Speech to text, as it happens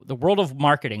the world of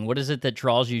marketing, what is it that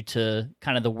draws you to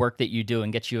kind of the work that you do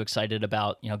and gets you excited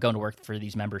about, going to work for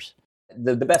these members?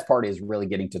 The best part is really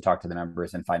getting to talk to the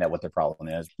members and find out what their problem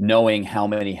is, knowing how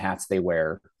many hats they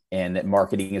wear, and that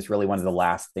marketing is really one of the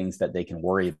last things that they can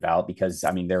worry about because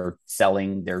I mean they're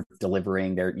selling, they're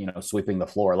delivering, they're sweeping the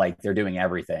floor, like they're doing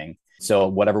everything. So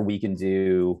whatever we can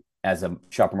do as a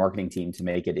shopper marketing team to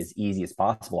make it as easy as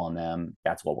possible on them,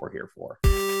 that's what we're here for.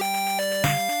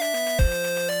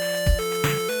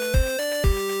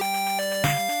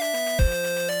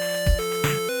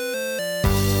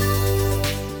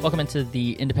 Welcome into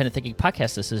the Independent Thinking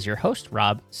Podcast. This is your host,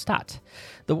 Rob Stott.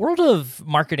 The world of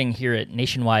marketing here at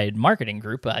Nationwide Marketing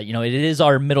Group, it is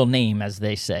our middle name, as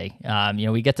they say.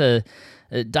 We get to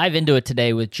dive into it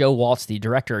today with Joe Walz, the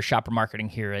Director of Shopper Marketing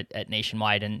here at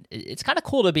Nationwide. And it's kind of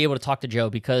cool to be able to talk to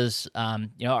Joe because,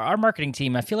 our marketing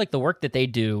team, I feel like the work that they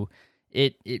do,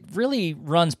 it really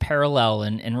runs parallel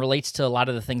and relates to a lot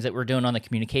of the things that we're doing on the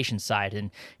communication side,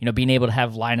 and being able to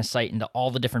have line of sight into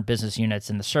all the different business units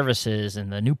and the services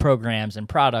and the new programs and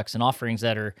products and offerings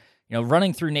that are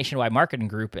running through Nationwide Marketing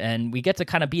Group. And we get to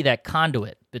kind of be that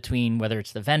conduit between whether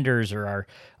it's the vendors or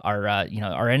our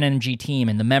NMG team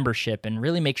and the membership, and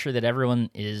really make sure that everyone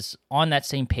is on that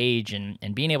same page and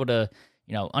being able to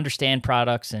understand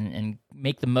products and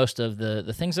make the most of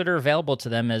the things that are available to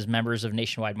them as members of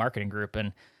Nationwide Marketing Group.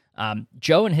 And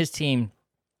Joe and his team,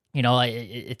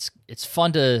 it's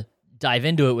fun to dive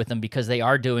into it with them because they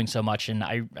are doing so much. And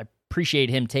I appreciate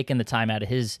him taking the time out of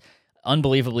his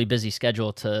unbelievably busy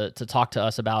schedule to talk to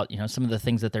us about, some of the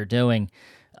things that they're doing.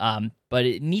 But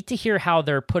neat to hear how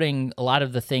they're putting a lot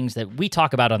of the things that we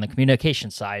talk about on the communication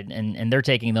side, and they're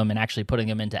taking them and actually putting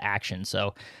them into action.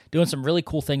 So doing some really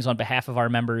cool things on behalf of our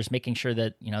members, making sure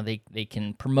that, they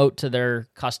can promote to their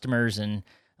customers and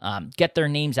get their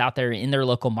names out there in their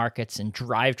local markets and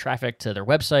drive traffic to their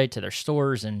website, to their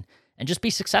stores, and just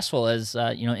be successful as,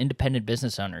 independent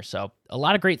business owners. So a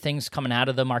lot of great things coming out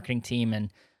of the marketing team. And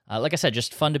like I said,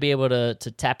 just fun to be able to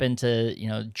tap into,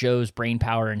 Joe's brain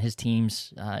power and his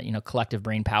team's, collective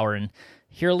brain power and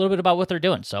hear a little bit about what they're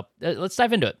doing. So let's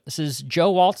dive into it. This is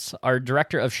Joe Walz, our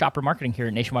Director of Shopper Marketing here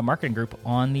at Nationwide Marketing Group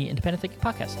on the Independent Thinking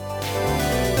Podcast.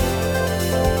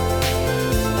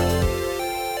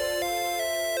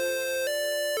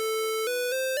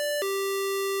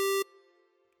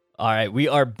 All right, we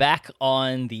are back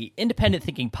on the Independent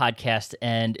Thinking Podcast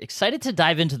and excited to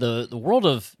dive into the world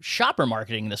of shopper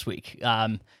marketing this week.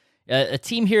 A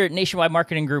team here at Nationwide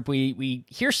Marketing Group, we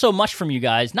hear so much from you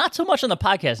guys, not so much on the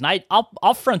podcast, and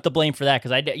I'll front the blame for that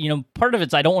because part of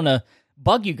it's I don't want to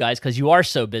bug you guys because you are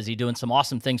so busy doing some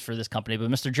awesome things for this company.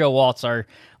 But Mr. Joe Walz, our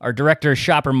Director of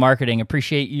Shopper Marketing,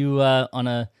 appreciate you on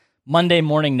a Monday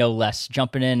morning, no less,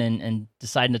 jumping in and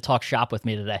deciding to talk shop with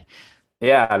me today.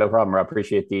 Yeah, no problem. I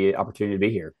appreciate the opportunity to be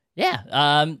here.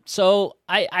 Yeah. So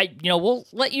we'll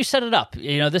let you set it up.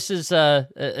 This is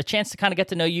a chance to kind of get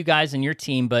to know you guys and your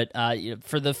team. But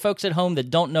for the folks at home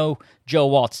that don't know Joe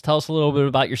Walz, tell us a little bit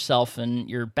about yourself and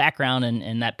your background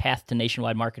and that path to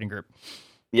Nationwide Marketing Group.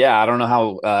 Yeah, I don't know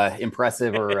how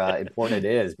impressive or important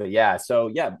it is, but yeah.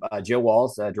 So yeah, Joe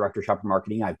Walz, Director of Shopper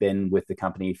Marketing. I've been with the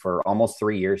company for almost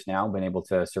 3 years now. Been able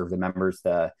to serve the members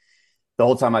the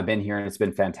whole time I've been here, and it's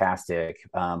been fantastic.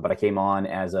 But I came on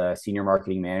as a senior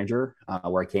marketing manager,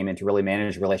 where I came in to really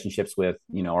manage relationships with,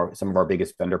 some of our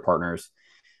biggest vendor partners.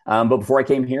 But before I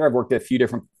came here, I've worked at a few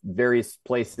different various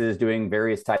places doing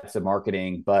various types of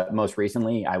marketing. But most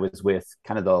recently, I was with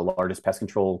kind of the largest pest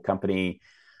control company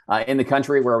in the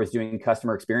country, where I was doing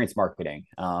customer experience marketing.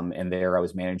 And there I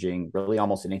was managing really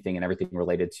almost anything and everything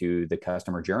related to the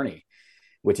customer journey,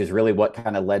 which is really what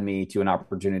kind of led me to an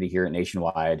opportunity here at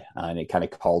Nationwide. And it kind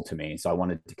of called to me. So I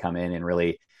wanted to come in and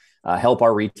really help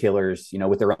our retailers,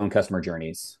 with their own customer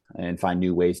journeys and find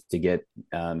new ways to get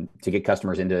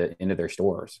customers into their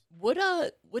stores.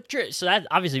 So that's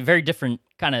obviously a very different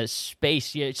kind of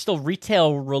space. Yeah, it's still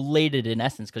retail related in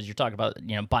essence, because you're talking about,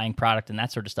 buying product and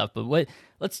that sort of stuff. But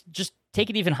let's just take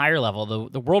it even higher level.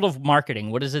 The world of marketing,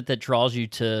 what is it that draws you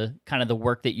to kind of the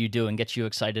work that you do and gets you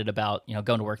excited about,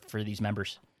 going to work for these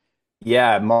members?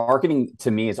 Yeah, marketing to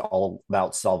me is all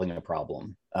about solving a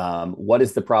problem. What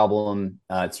is the problem?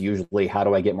 It's usually, how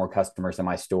do I get more customers in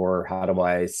my store? How do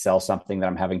I sell something that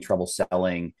I'm having trouble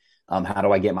selling? How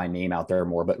do I get my name out there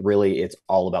more? But really, it's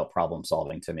all about problem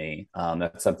solving to me.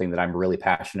 That's something that I'm really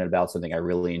passionate about, something I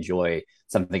really enjoy,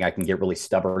 something I can get really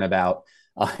stubborn about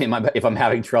if I'm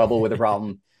having trouble with a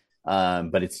problem.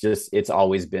 But it's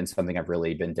always been something I've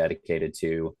really been dedicated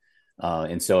to.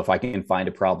 And so if I can find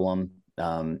a problem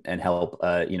and help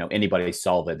anybody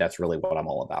solve it, that's really what I'm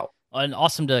all about. And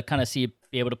awesome to kind of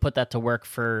be able to put that to work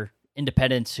for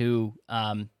independents who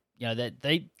that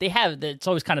they have, it's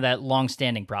always kind of that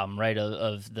long-standing problem, right,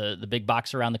 of the big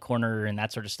box around the corner and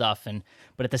that sort of stuff. And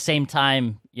but at the same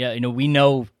time, we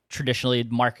know traditionally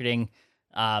marketing,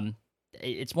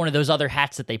 it's one of those other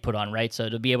hats that they put on, right? So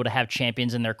to be able to have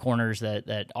champions in their corners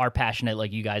that are passionate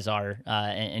like you guys are,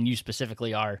 and you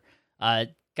specifically are,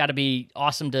 got to be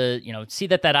awesome to see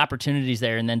that opportunity's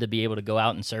there, and then to be able to go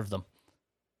out and serve them.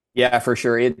 Yeah, for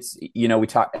sure. It's, we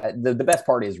talk, the best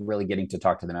part is really getting to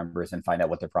talk to the members and find out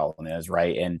what their problem is,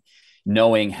 right? And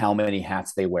knowing how many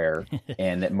hats they wear,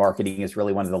 and that marketing is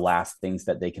really one of the last things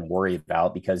that they can worry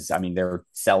about, because I mean, they're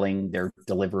selling, they're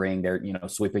delivering, they're,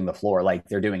 sweeping the floor, like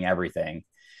they're doing everything.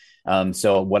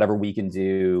 So whatever we can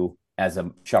do as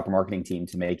a shopper marketing team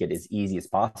to make it as easy as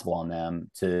possible on them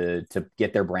to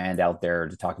get their brand out there,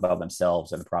 to talk about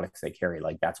themselves and the products they carry,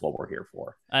 like that's what we're here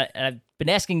for. I've been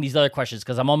asking these other questions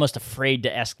because I'm almost afraid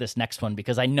to ask this next one,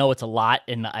 because I know it's a lot,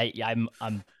 and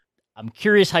I'm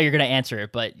curious how you're going to answer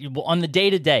it. But on the day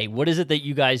to day, what is it that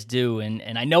you guys do?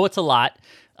 And I know it's a lot,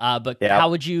 but yeah. How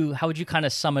would you kind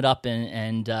of sum it up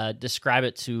and describe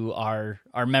it to our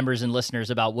members and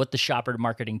listeners about what the shopper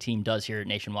marketing team does here at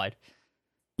Nationwide?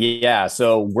 Yeah,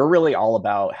 so we're really all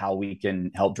about how we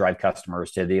can help drive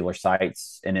customers to dealer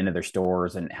sites and into their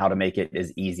stores, and how to make it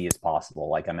as easy as possible.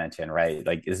 Like I mentioned, right?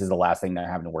 Like this is the last thing they're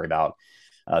having to worry about.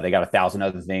 They got 1,000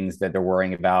 other things that they're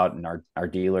worrying about, and our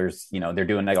dealers, they're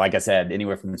doing, like I said,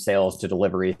 anywhere from sales to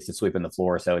deliveries to sweeping the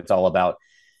floor. So it's all about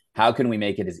how can we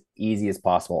make it as easy as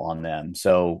possible on them.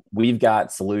 So we've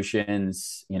got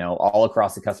solutions, all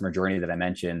across the customer journey that I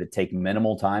mentioned, that take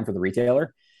minimal time for the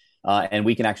retailer. And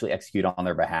we can actually execute on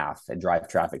their behalf and drive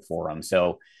traffic for them.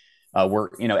 So we're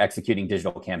executing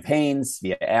digital campaigns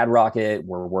via AdRocket.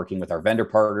 We're working with our vendor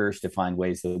partners to find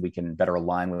ways that we can better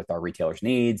align with our retailers'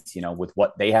 needs, with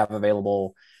what they have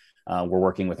available. We're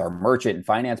working with our merchant and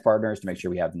finance partners to make sure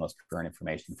we have the most current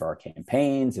information for our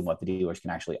campaigns and what the dealers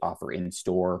can actually offer in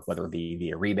store, whether it be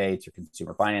via rebates or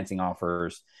consumer financing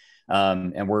offers.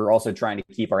 And we're also trying to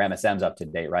keep our MSMs up to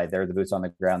date, right? They're the boots on the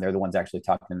ground. They're the ones actually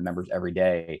talking to the members every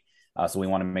day. So we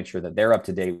want to make sure that they're up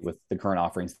to date with the current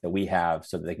offerings that we have,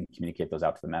 so that they can communicate those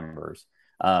out to the members.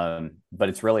 But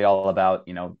it's really all about,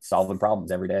 solving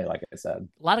problems every day, like I said.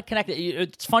 A lot of connected.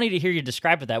 It's funny to hear you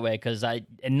describe it that way, because and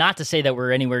not to say that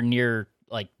we're anywhere near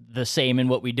like the same in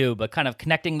what we do, but kind of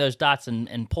connecting those dots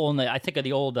and pulling I think of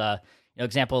the old,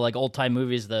 example, like old time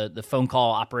movies, the phone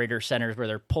call operator centers where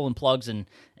they're pulling plugs and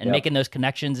yep. making those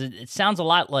connections. It sounds a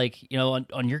lot like,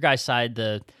 on your guys' side,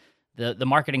 the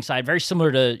marketing side, very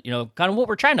similar to, kind of what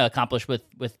we're trying to accomplish with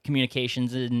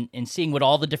communications, and seeing what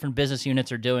all the different business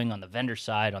units are doing on the vendor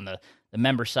side, on the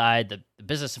member side, the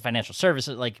business and financial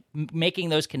services, like making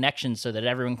those connections so that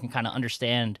everyone can kind of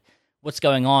understand what's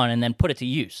going on and then put it to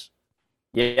use.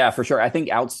 Yeah, for sure. I think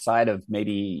outside of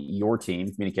maybe your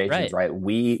team, communications, right?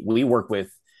 We work with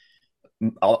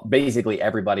basically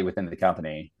everybody within the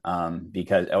company,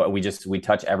 because we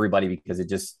touch everybody,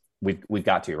 because we've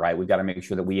got to, right? We've got to make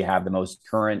sure that we have the most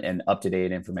current and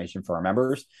up-to-date information for our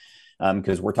members,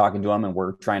 because we're talking to them and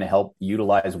we're trying to help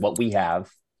utilize what we have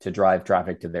to drive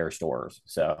traffic to their stores.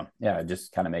 So yeah, it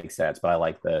just kind of makes sense. But I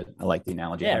like the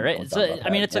analogy. Yeah, right.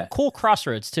 It's a cool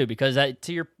crossroads too, because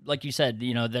to your, like you said,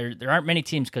 there aren't many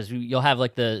teams, because you'll have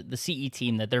like the CE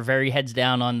team that they're very heads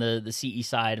down on the CE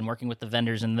side and working with the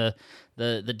vendors and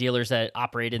the dealers that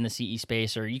operate in the CE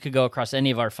space, or you could go across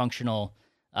any of our functional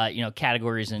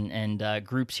categories and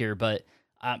groups here. But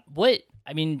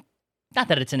not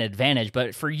that it's an advantage,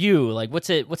 but for you, like, what's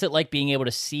it like being able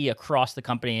to see across the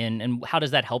company, and how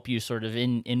does that help you sort of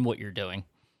in what you're doing?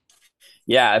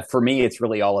 Yeah, for me, it's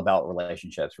really all about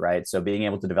relationships, right? So being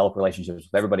able to develop relationships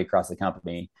with everybody across the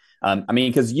company.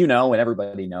 Because and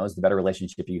everybody knows, the better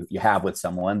relationship you have with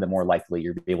someone, the more likely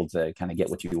you're able to kind of get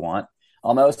what you want.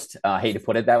 Almost, I hate to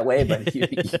put it that way, but you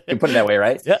can put it that way,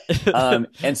 right? Yeah.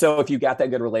 And so if you got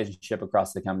that good relationship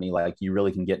across the company, like, you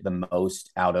really can get the most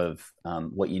out of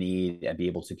what you need and be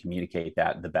able to communicate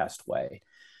that the best way.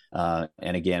 And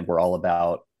again, we're all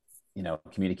about,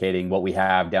 communicating what we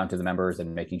have down to the members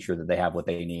and making sure that they have what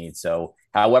they need. So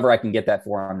however I can get that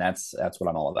for them, that's what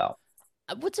I'm all about.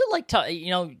 What's it like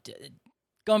to,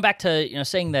 going back to,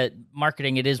 saying that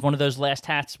marketing, it is one of those last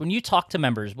hats. When you talk to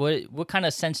members, what kind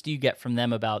of sense do you get from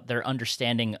them about their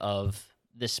understanding of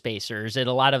this space? Or is it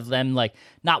a lot of them like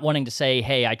not wanting to say,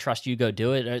 hey, I trust you, go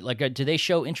do it? Or, like, do they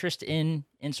show interest in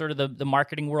sort of the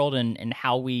marketing world and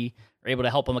how we are able to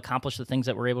help them accomplish the things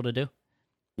that we're able to do?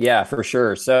 Yeah, for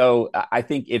sure. So I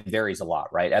think it varies a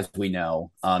lot, right? As we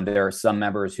know, there are some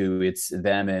members who it's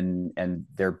them and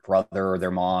their brother or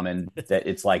their mom, and that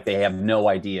it's like they have no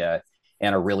idea.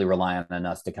 and are really reliant on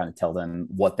us to kind of tell them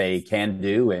what they can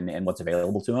do and what's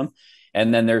available to them.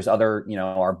 And then there's other,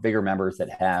 our bigger members that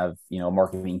have, a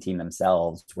marketing team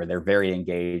themselves where they're very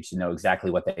engaged and know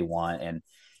exactly what they want.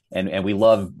 And we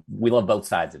love both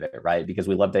sides of it, right? Because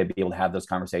we love to be able to have those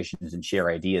conversations and share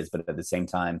ideas, but at the same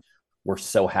time, we're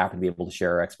so happy to be able to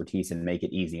share our expertise and make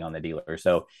it easy on the dealer.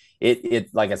 So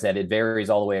it like I said, it varies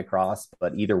all the way across,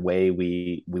 but either way,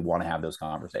 we want to have those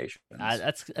conversations.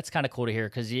 That's kind of cool to hear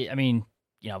because I mean,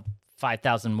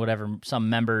 5,000 whatever some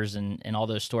members and all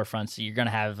those storefronts. So you're gonna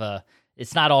have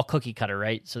it's not all cookie cutter,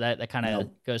 right? So that kind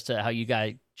of goes to how you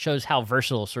guys shows how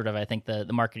versatile sort of I think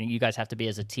the marketing you guys have to be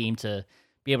as a team to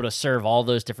be able to serve all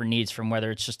those different needs, from whether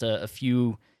it's just a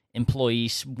few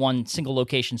employees, one single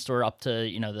location store, up to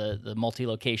the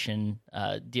multi-location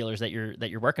dealers that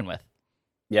you're working with.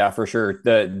 Yeah, for sure.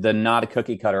 The not a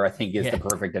cookie cutter, I think, is the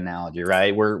perfect analogy,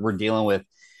 right? We're dealing with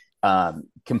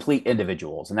complete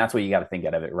individuals, and that's what you got to think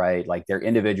out of it, right? Like, they're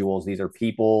individuals. These are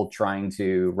people trying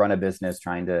to run a business,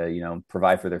 trying to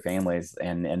provide for their families,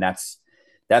 and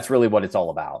that's really what it's all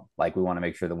about. Like, we want to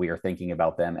make sure that we are thinking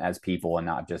about them as people and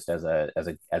not just as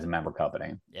a member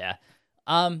company. Yeah.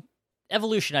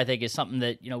 Evolution, I think, is something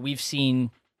that, we've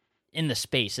seen in the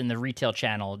space, in the retail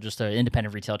channel, just an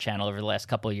independent retail channel over the last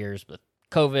couple of years with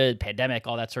COVID, pandemic,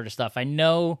 all that sort of stuff. I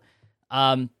know,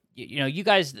 you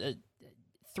guys,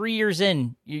 3 years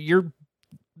in,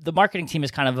 the marketing team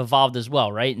has kind of evolved as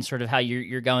well, right? And sort of how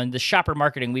you're going. The shopper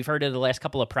marketing, we've heard it the last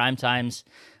couple of prime times.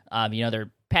 There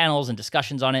are panels and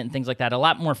discussions on it and things like that. A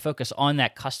lot more focus on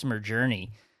that customer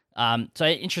journey. So I'm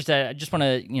interested. I just want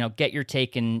to get your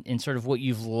take in sort of what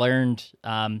you've learned.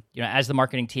 As the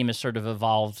marketing team has sort of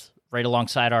evolved right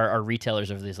alongside our retailers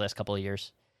over these last couple of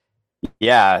years.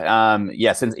 Yeah.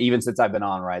 Since I've been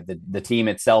on, right, the team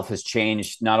itself has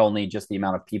changed, not only just the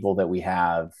amount of people that we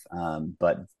have,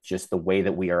 but just the way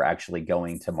that we are actually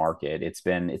going to market. It's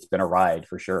been a ride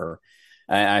for sure.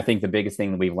 And I think the biggest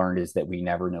thing that we've learned is that we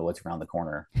never know what's around the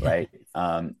corner, right?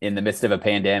 In the midst of a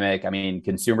pandemic, I mean,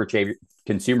 consumer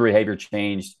behavior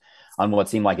changed on what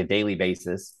seemed like a daily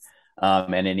basis.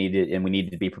 And we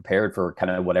needed to be prepared for kind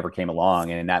of whatever came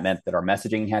along. And that meant that our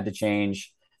messaging had to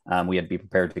change. We had to be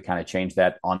prepared to kind of change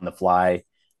that on the fly.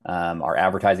 Our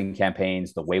advertising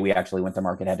campaigns, the way we actually went to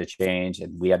market had to change,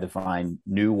 and we had to find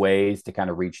new ways to kind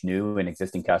of reach new and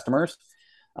existing customers,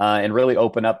 and really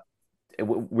open up.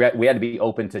 We had to be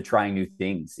open to trying new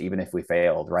things, even if we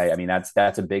failed, right? I mean,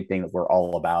 that's a big thing that we're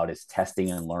all about, is testing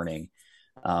and learning,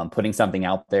 putting something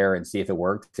out there and see if it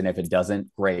works. And if it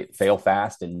doesn't, great, fail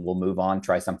fast and we'll move on,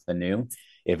 try something new.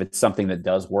 If it's something that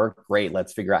does work, great,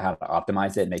 let's figure out how to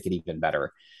optimize it and make it even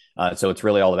better. So it's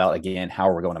really all about, again,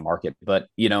 how we're going to market. But,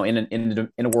 in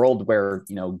a world where,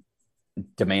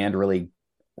 demand really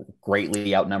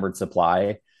greatly outnumbered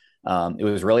supply, it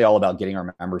was really all about getting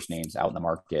our members' names out in the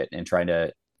market and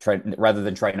rather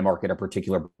than trying to market a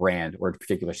particular brand or a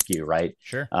particular SKU, right?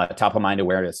 Sure. Top of mind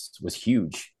awareness was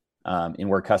huge in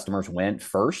where customers went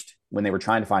first when they were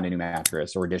trying to find a new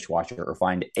mattress or a dishwasher, or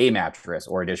find a mattress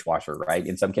or a dishwasher, right?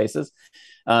 In some cases,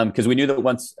 because we knew that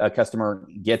once a customer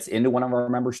gets into one of our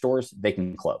member stores, they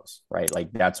can close, right?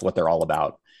 Like, that's what they're all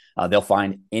about. They'll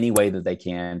find any way that they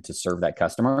can to serve that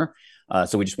customer.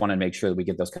 So we just want to make sure that we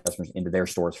get those customers into their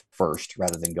stores first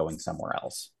rather than going somewhere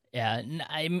else. Yeah,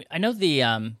 I know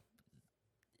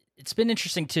it's been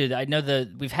interesting too. I know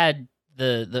we've had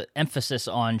the emphasis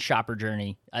on shopper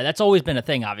journey. That's always been a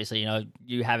thing, obviously.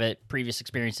 You have it, previous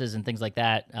experiences and things like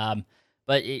that.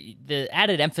 But the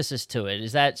added emphasis to it,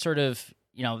 is that sort of,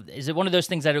 is it one of those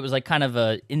things that it was like kind of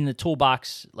a in the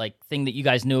toolbox like thing that you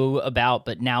guys knew about,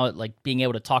 but now like being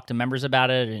able to talk to members about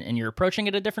it and you're approaching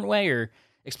it a different way? Or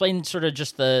explain sort of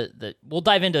just we'll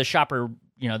dive into the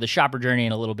shopper journey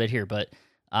in a little bit here, but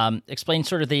explain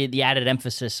sort of the added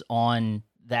emphasis on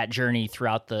that journey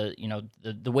throughout the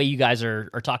way you guys are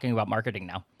talking about marketing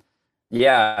now.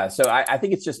 Yeah. So I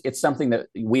think it's something that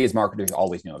we as marketers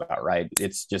always knew about, right?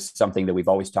 It's just something that we've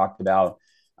always talked about,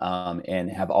 and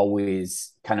have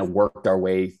always kind of worked our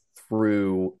way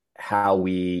through how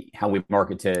we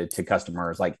market to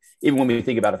customers. Like, even when we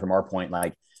think about it from our point,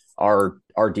 like our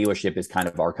dealership is kind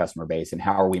of our customer base, and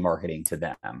how are we marketing to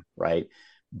them, right?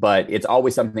 But it's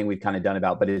always something we've kind of done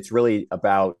about, but it's really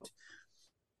about,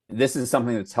 this is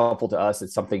something that's helpful to us.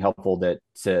 It's something helpful that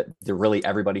really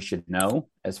everybody should know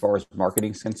as far as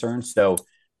marketing is concerned. So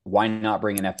why not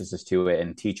bring an emphasis to it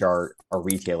and teach our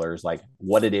retailers like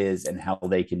what it is and how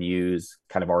they can use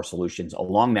kind of our solutions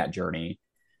along that journey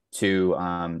to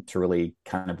really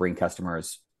kind of bring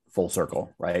customers full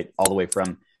circle, right? All the way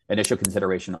from initial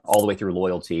consideration, all the way through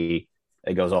loyalty.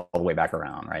 It goes all the way back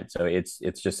around, right? So it's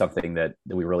just something that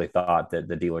we really thought that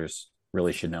the dealers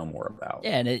really should know more about.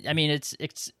 Yeah, and I mean, it's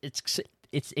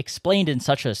explained in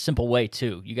such a simple way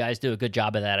too. You guys do a good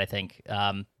job of that, I think.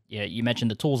 Yeah, you mentioned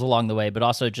the tools along the way, but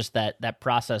also just that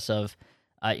process of,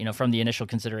 from the initial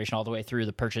consideration all the way through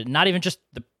the purchase. Not even just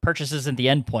the purchase isn't the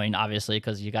end point, obviously,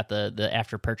 because you got the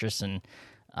after purchase and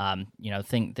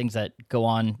things that go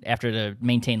on after to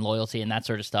maintain loyalty and that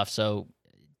sort of stuff. So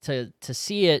to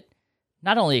see it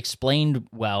not only explained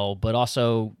well, but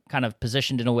also kind of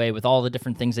positioned in a way with all the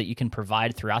different things that you can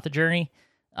provide throughout the journey.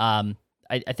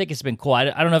 I think it's been cool. I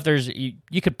don't know if there's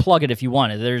you could plug it if you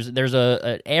wanted. There's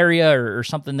an area or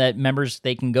something that members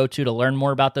they can go to learn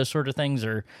more about those sort of things,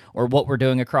 or what we're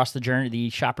doing across the journey, the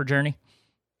shopper journey.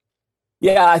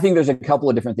 Yeah, I think there's a couple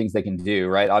of different things they can do,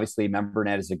 right? Obviously,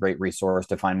 MemberNet is a great resource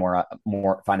to find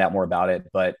find out more about it.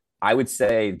 But I would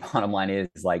say the bottom line is,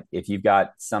 like, if you've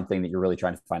got something that you're really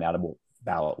trying to find out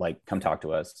about, like, come talk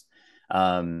to us.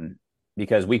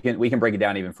 Because we can break it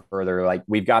down even further. Like,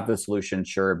 we've got the solution,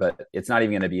 sure, but it's not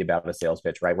even going to be about a sales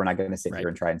pitch, right? We're not going to sit here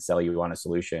and try and sell you on a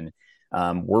solution.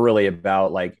 We're really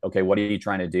about, like, okay, what are you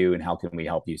trying to do and how can we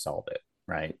help you solve it,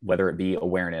 right? Whether it be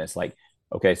awareness, like,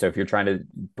 okay, so if you're trying to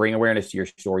bring awareness to your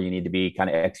store, you need to be kind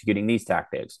of executing these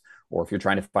tactics. Or if you're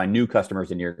trying to find new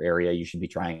customers in your area, you should be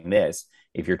trying this.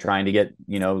 If you're trying to get,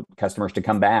 customers to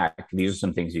come back, these are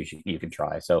some things you can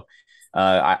try. So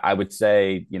I would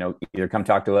say, either come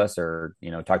talk to us or,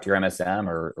 talk to your MSM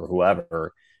or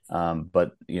whoever.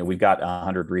 But, we've got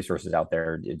 100 resources out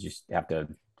there. You just have to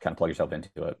kind of plug yourself into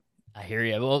it. I hear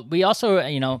you. Well, we also,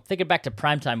 thinking back to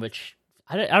primetime, which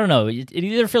I don't know. It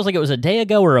either feels like it was a day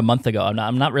ago or a month ago.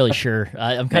 I'm not really sure.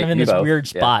 I'm kind of in this weird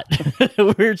spot,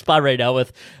 weird spot right now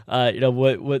with,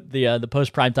 what the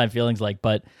post primetime feelings like.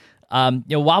 But,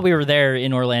 while we were there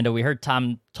in Orlando, we heard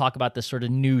Tom talk about this sort of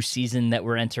new season that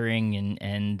we're entering,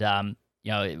 and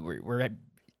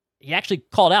he actually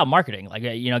called out marketing. Like,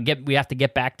 we have to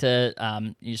get back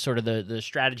to sort of the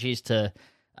strategies to,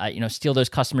 steal those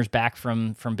customers back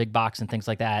from big box and things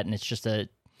like that. And it's just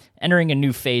entering a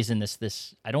new phase in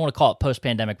this, I don't want to call it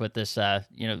post-pandemic, but this,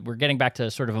 we're getting back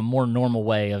to sort of a more normal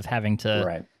way of having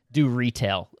to do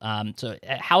retail. So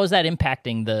how is that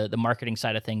impacting the marketing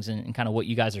side of things and kind of what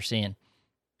you guys are seeing?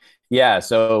 Yeah.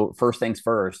 So first things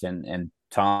first, and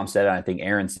Tom said it, and I think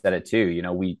Aaron said it too,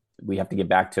 we have to get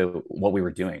back to what we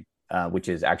were doing, which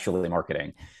is actually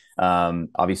marketing.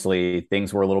 Obviously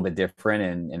things were a little bit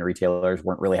different and retailers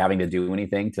weren't really having to do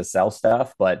anything to sell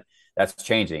stuff, but that's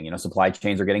changing. Supply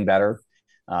chains are getting better.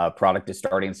 Product is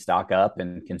starting to stock up,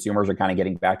 and consumers are kind of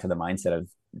getting back to the mindset of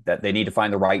that they need to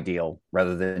find the right deal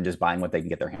rather than just buying what they can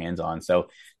get their hands on. So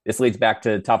this leads back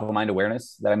to top of mind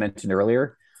awareness that I mentioned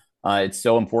earlier. It's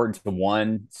so important to,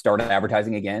 one, start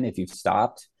advertising again if you've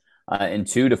stopped, and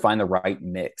two, to find the right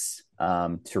mix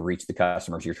to reach the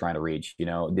customers you're trying to reach.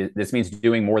 This means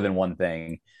doing more than one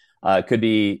thing. It could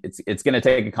be it's going to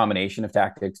take a combination of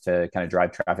tactics to kind of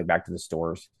drive traffic back to the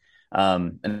stores.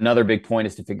 Another big point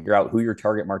is to figure out who your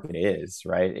target market is,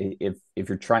 right? If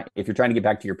you're trying to get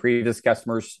back to your previous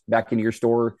customers back into your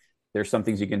store, there's some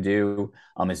things you can do.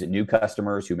 Is it new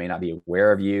customers who may not be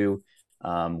aware of you?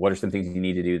 What are some things you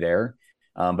need to do there?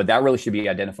 But that really should be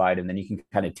identified, and then you can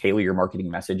kind of tailor your marketing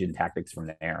message and tactics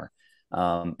from there.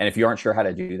 And if you aren't sure how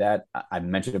to do that, I've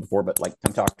mentioned it before, but, like,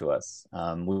 come talk to us.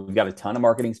 We've got a ton of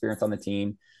marketing experience on the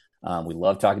team. We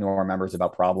love talking to our members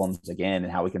about problems, again,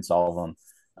 and how we can solve them.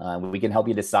 We can help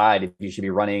you decide if you should be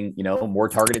running, more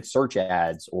targeted search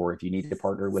ads, or if you need to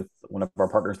partner with one of our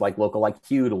partners like Local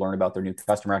IQ to learn about their new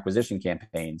customer acquisition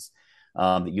campaigns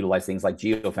that utilize things like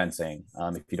geofencing.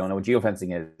 If you don't know what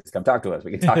geofencing is, come talk to us.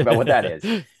 We can talk about what that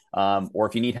is. Or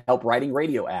if you need help writing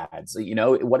radio ads,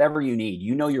 whatever you need,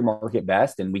 your market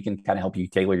best, and we can kind of help you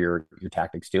tailor your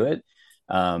tactics to it.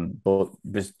 But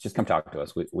just come talk to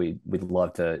us. We'd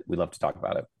love to talk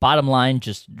about it. Bottom line,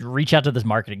 just reach out to this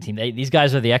marketing team. These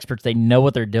guys are the experts. They know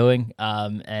what they're doing.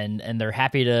 And they're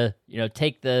happy to,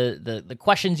 take the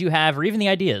questions you have, or even the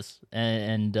ideas,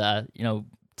 and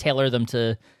tailor them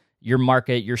to your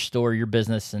market, your store, your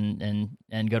business, and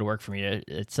go to work for you.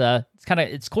 It's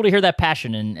cool to hear that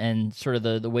passion and sort of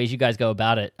the ways you guys go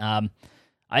about it. I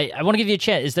want to give you a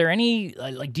chance. Is there any,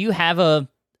 like, do you have a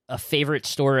favorite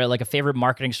story, like a favorite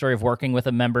marketing story of working with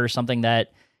a member, something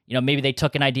that, maybe they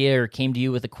took an idea or came to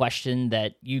you with a question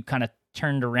that you kind of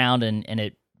turned around and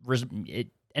it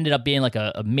ended up being like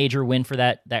a major win for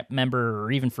that member,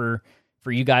 or even for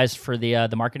you guys, for the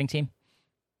marketing team?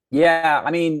 Yeah.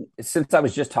 I mean, since I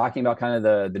was just talking about kind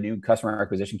of the new customer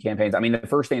acquisition campaigns, I mean, the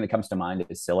first thing that comes to mind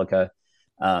is Silica.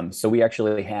 So we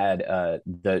actually had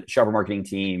the shopper marketing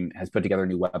team has put together a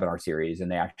new webinar series,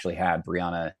 and they actually had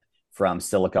Brianna from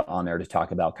Silica on there to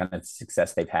talk about kind of the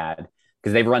success they've had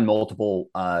because they've run multiple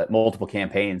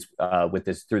campaigns with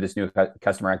this through this new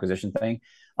customer acquisition thing,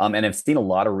 and I've seen a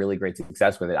lot of really great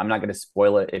success with it. I'm not going to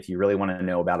spoil it. If you really want to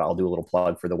know about it, I'll do a little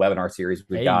plug for the webinar series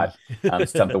we've got.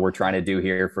 It's something we're trying to do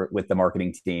here with the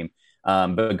marketing team.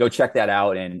 But go check that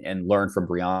out and learn from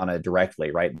Brianna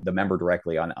directly, right? The member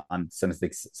directly on some of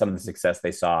the success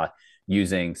they saw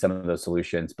using some of those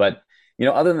solutions. But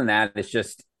other than that, it's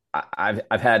just I've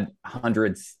had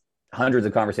hundreds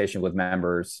of conversations with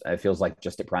members. It feels like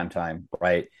just at prime time,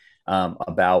 right?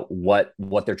 About what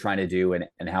they're trying to do and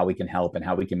how we can help and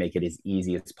how we can make it as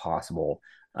easy as possible.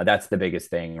 That's the biggest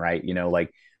thing, right?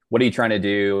 Like, what are you trying to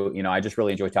do? I just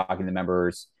really enjoy talking to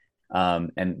members.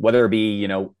 And whether it be,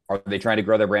 are they trying to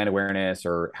grow their brand awareness,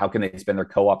 or how can they spend their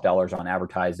co-op dollars on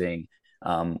advertising?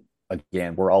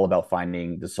 Again, we're all about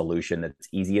finding the solution that's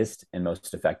easiest and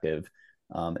most effective,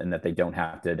 and that they don't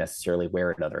have to necessarily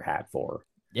wear another hat for.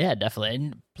 Yeah, definitely.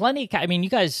 And plenty, you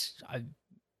guys,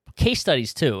 case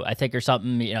studies too, I think, are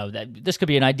something, that this could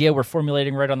be an idea we're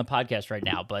formulating right on the podcast right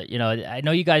now. But, I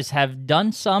know you guys have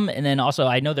done some, and then also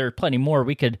I know there are plenty more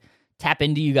we could tap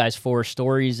into you guys for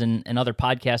stories and other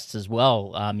podcasts as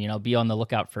well. Be on the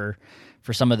lookout for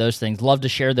some of those things. Love to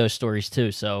share those stories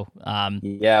too. So,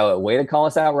 yeah, way to call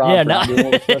us out, Rob. Yeah, not doing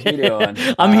what we're supposed to be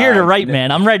doing. I'm here to write,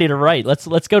 man. I'm ready to write.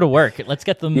 Let's go to work. Let's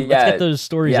get them. Let's get those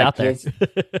stories out there.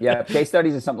 Case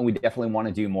studies is something we definitely want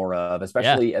to do more of,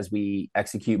 especially as we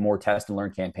execute more test and learn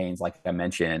campaigns. Like I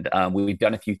mentioned, we've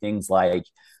done a few things like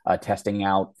testing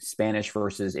out Spanish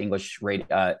versus English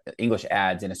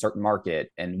ads in a certain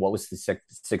market, and what was the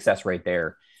success rate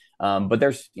there. But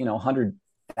there's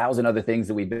 100,000 other things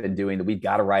that we've been doing that we've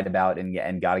got to write about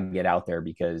and got to get out there,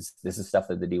 because this is stuff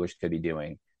that the dealers could be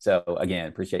doing. So again,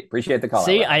 appreciate the call.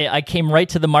 See, I came right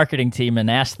to the marketing team and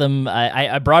asked them.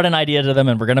 I brought an idea to them,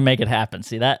 and we're going to make it happen.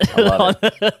 See that? I love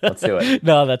it. Let's do it.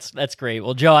 No, that's great.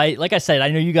 Well, Joe, like I said, I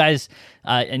know you guys,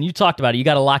 and you talked about it. You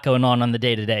got a lot going on the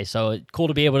day to day. So it's cool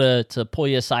to be able to pull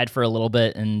you aside for a little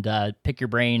bit and pick your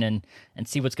brain and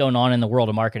see what's going on in the world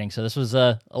of marketing. So this was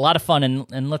a lot of fun,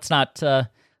 and let's not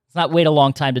wait a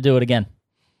long time to do it again.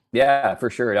 Yeah, for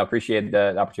sure. I appreciate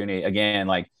the opportunity again.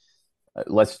 Like,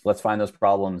 let's find those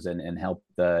problems and help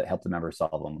the members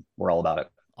solve them. We're all about it.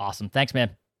 Awesome. Thanks, man.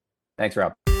 Thanks,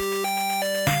 Rob.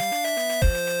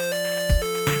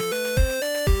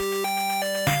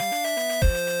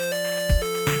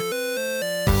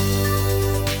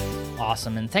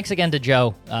 Awesome. And thanks again to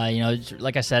Joe.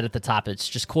 Like I said at the top, it's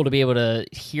just cool to be able to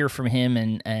hear from him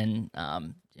and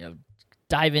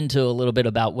dive into a little bit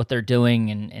about what they're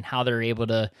doing and how they're able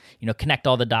to, connect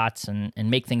all the dots and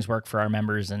make things work for our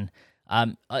members. And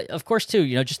of course, too,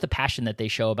 just the passion that they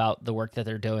show about the work that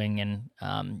they're doing,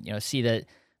 and, see that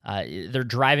they're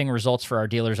driving results for our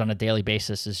dealers on a daily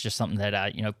basis is just something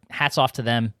that, hats off to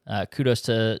them. Kudos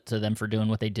to them for doing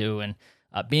what they do and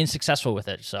being successful with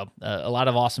it. So a lot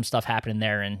of awesome stuff happening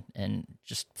there, and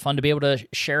just fun to be able to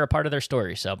share a part of their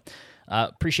story. So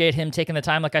appreciate him taking the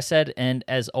time, like I said, and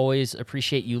as always,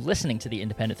 appreciate you listening to the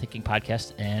Independent Thinking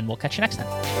Podcast, and we'll catch you next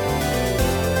time.